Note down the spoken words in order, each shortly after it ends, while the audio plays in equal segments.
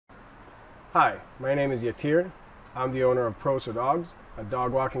Hi, my name is Yatir. I'm the owner of Pros for Dogs, a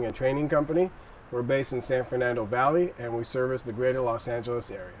dog walking and training company. We're based in San Fernando Valley and we service the greater Los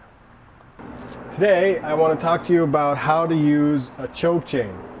Angeles area. Today I want to talk to you about how to use a choke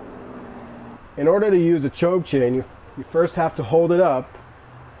chain. In order to use a choke chain, you first have to hold it up,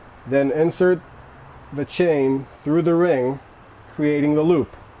 then insert the chain through the ring, creating the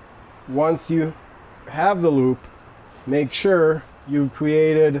loop. Once you have the loop, make sure you've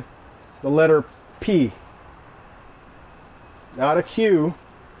created the letter P, not a Q,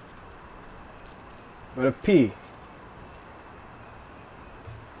 but a P.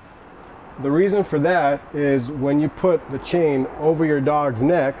 The reason for that is when you put the chain over your dog's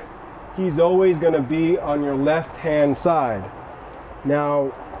neck, he's always going to be on your left hand side. Now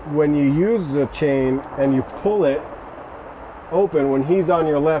when you use the chain and you pull it open when he's on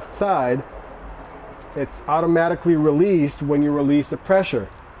your left side, it's automatically released when you release the pressure.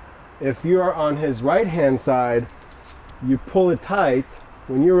 If you're on his right hand side, you pull it tight.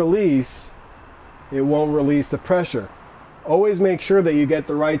 When you release, it won't release the pressure. Always make sure that you get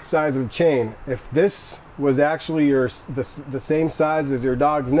the right size of chain. If this was actually the same size as your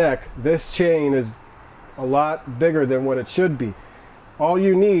dog's neck, this chain is a lot bigger than what it should be. All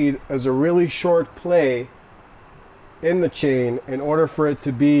you need is a really short play in the chain in order for it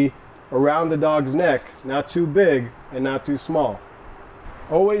to be around the dog's neck, not too big and not too small.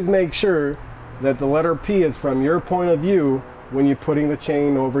 Always make sure that the letter P is from your point of view when you're putting the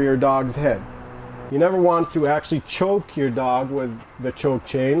chain over your dog's head. You never want to actually choke your dog with the choke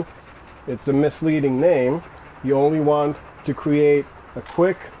chain. It's a misleading name. You only want to create a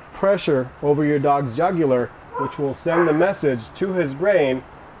quick pressure over your dog's jugular, which will send the message to his brain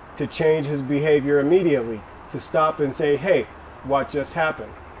to change his behavior immediately, to stop and say, hey, what just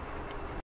happened?